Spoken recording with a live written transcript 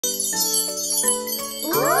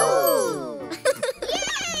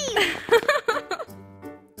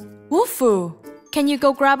Wolfoo, can you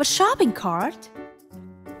go grab a shopping cart?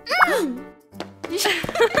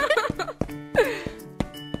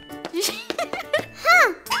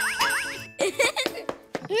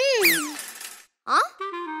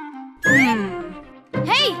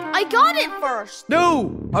 Hey, I got it first.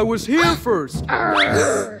 No, I was here first.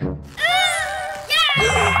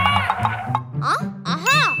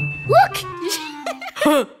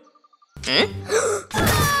 Look.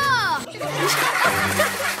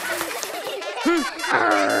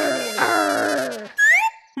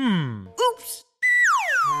 Oops.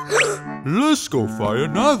 Let's go find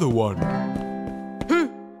another one.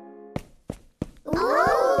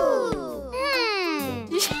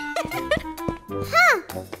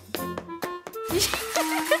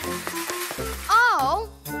 Oh.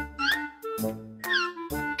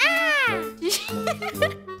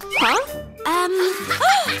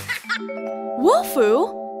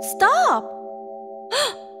 Wolfoo, stop!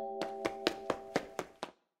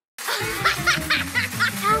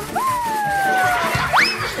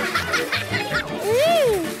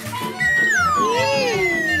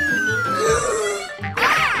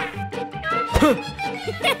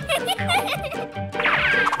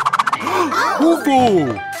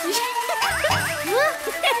 Wolfoo!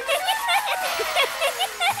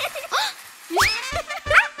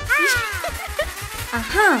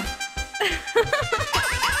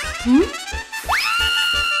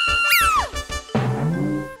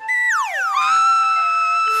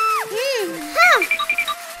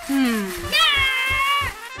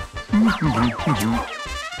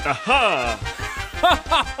 Aha!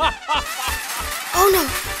 Oh no.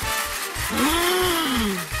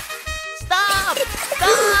 Stop!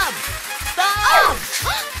 Stop! Stop!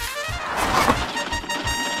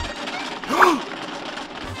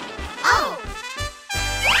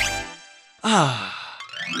 Oh!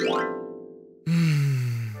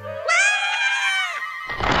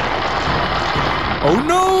 Oh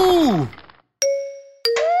no!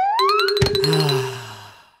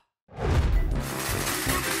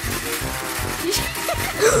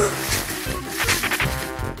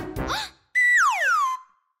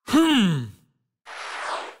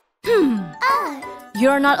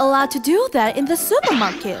 You're not allowed to do that in the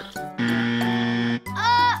supermarket.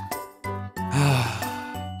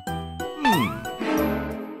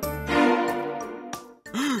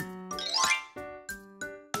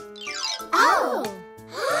 Oh!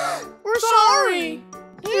 We're sorry.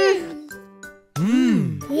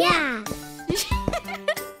 Yeah.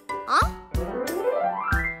 Huh?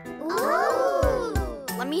 Oh.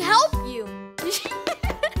 Let me help you.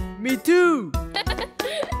 Me too.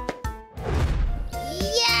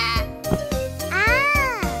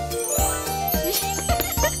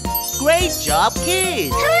 Great job,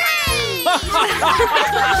 kids!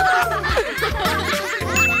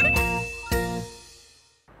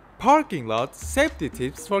 Parking lot safety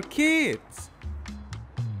tips for kids.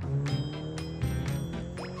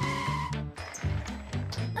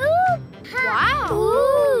 Wow.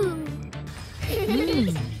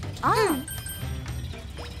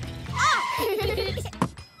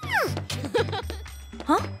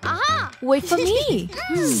 Huh? Aha. Wait for me.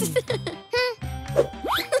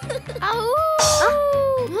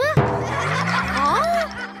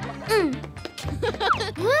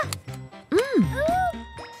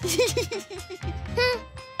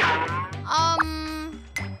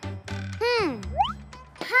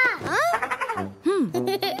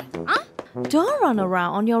 Don't run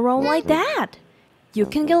around on your own like that. You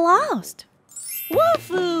can get lost.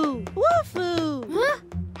 Wolfoo! Wolfoo!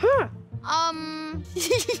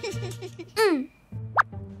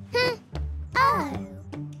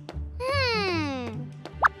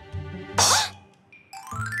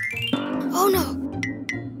 Oh no!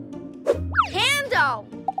 Handle!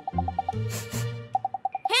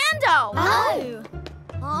 Handle! Oh!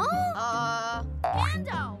 Huh?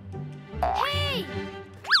 Handle! Hey!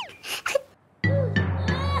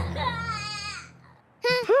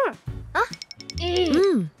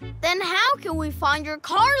 Then how can we find your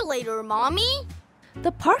car later, Mommy?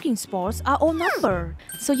 The parking spots are all numbered,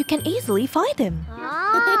 so you can easily find them.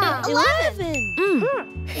 11!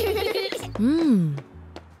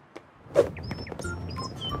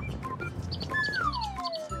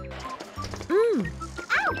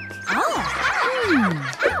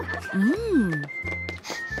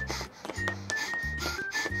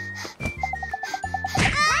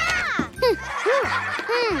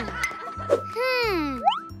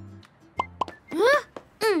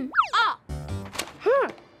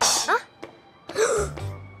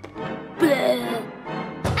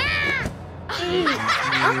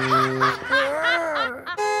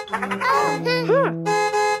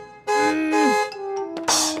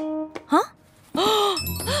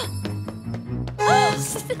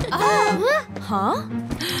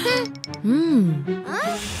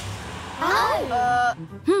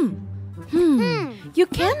 You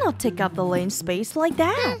cannot take up the lane space like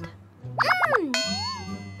that.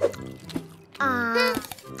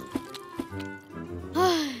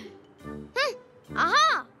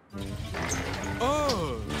 Aha!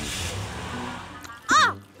 Oh.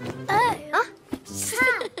 Ah! Ah!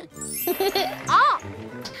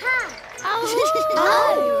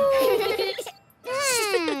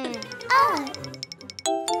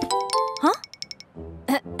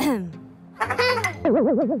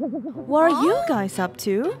 What are you guys up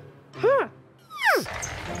to?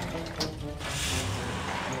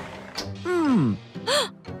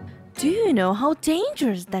 Do you know how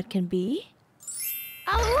dangerous that can be?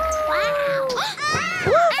 Wow!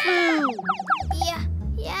 Yeah,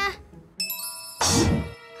 yeah.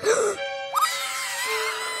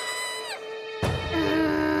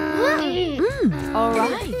 All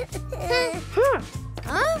right. Aha!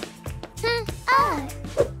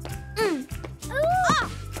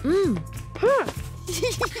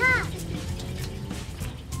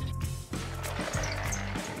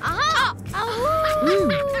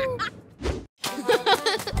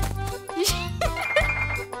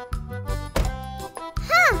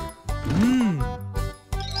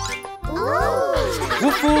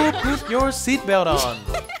 Wolfoo, put your seatbelt on.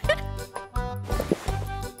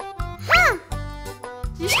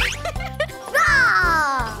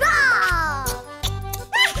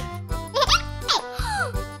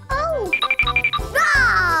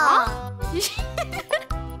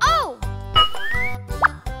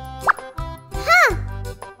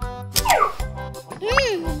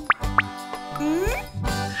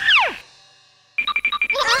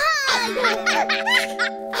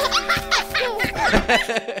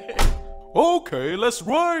 Okay, let's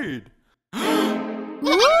ride.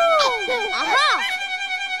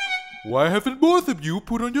 Why haven't both of you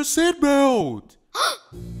put on your seatbelt?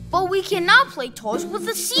 But we cannot play toys with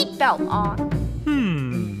a seatbelt on.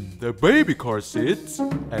 The baby car seats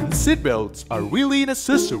and seatbelts are really an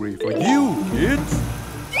accessory for you, kids.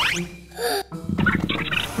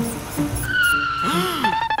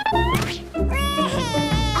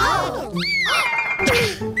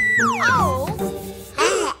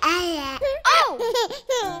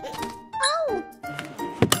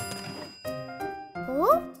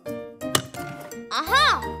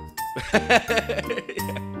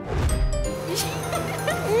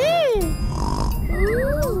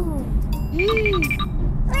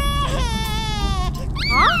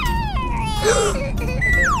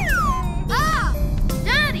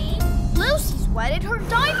 Daddy, Lucy's wetted her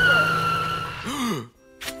diaper.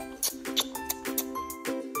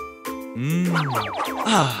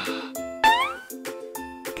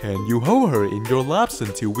 Can you hold her in your laps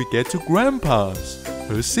until we get to Grandpa's?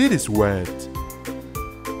 Her seat is wet.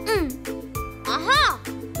 Aha!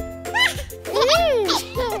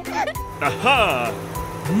 Aha!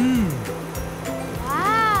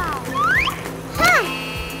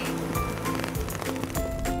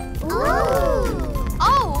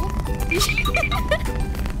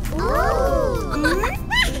 Wow!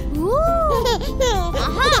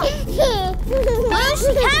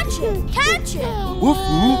 Lucy, catch it! Catch it!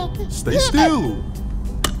 Wolfoo, stay still.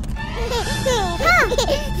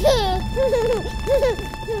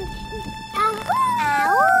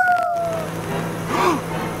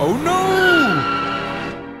 Oh no!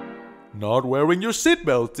 Not wearing your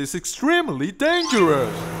seatbelt is extremely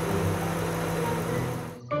dangerous.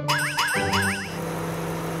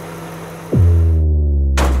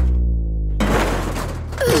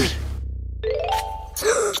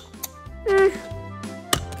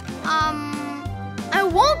 I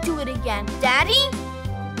won't do it again, Daddy.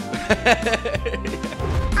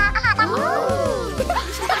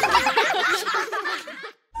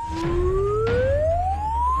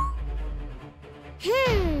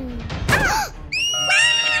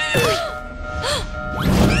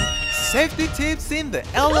 Safety tips in the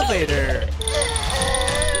elevator.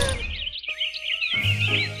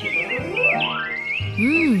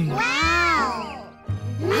 Wow!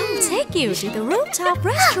 I'll take you to the rooftop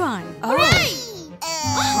restaurant. Hooray!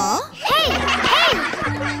 Huh? Hey!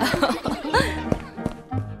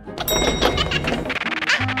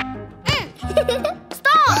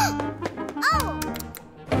 Stop! Oh!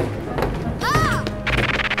 Ah!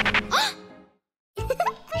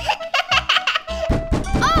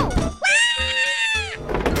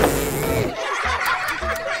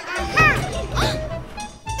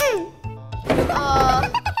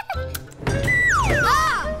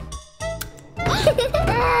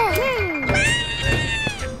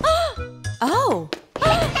 Oh!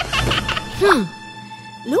 Oh.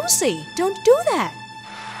 Lucy, don't do that.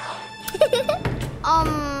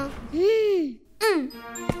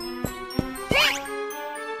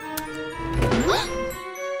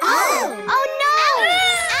 Oh no!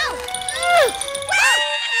 Ow!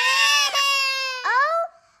 Oh,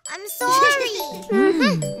 I'm sorry.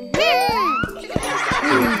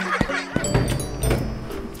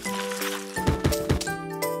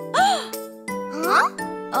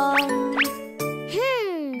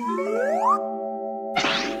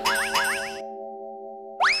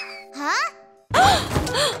 Huh? Huh?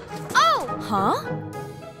 Oh! Huh?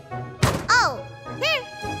 Oh.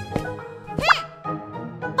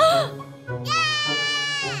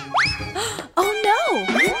 Oh no!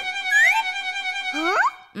 Huh?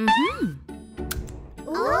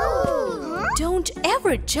 Ooh. Don't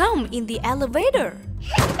ever jump in the elevator.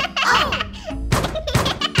 Oh.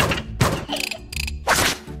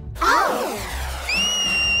 Oh.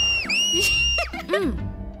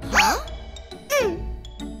 Huh?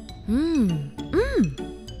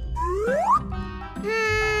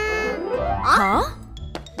 Huh?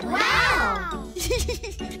 Wow.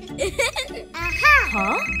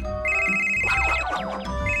 Huh?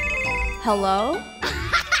 Hello?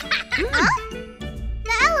 Huh?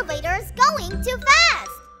 The elevator is going too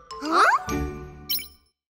fast. Huh?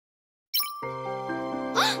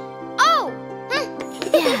 Oh!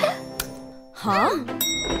 Huh?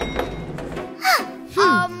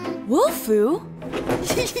 Um, Wolfoo?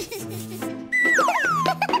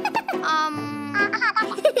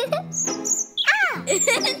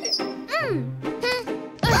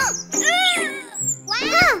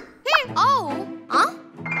 Wow. Oh! Huh?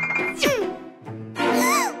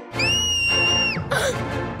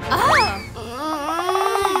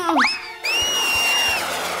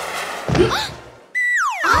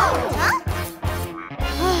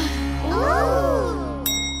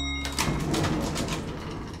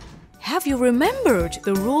 Have you remembered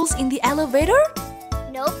the rules in the elevator?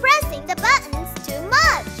 No pressing the buttons too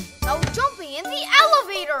much. No jumping in the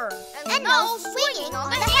elevator! And no swinging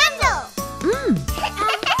on the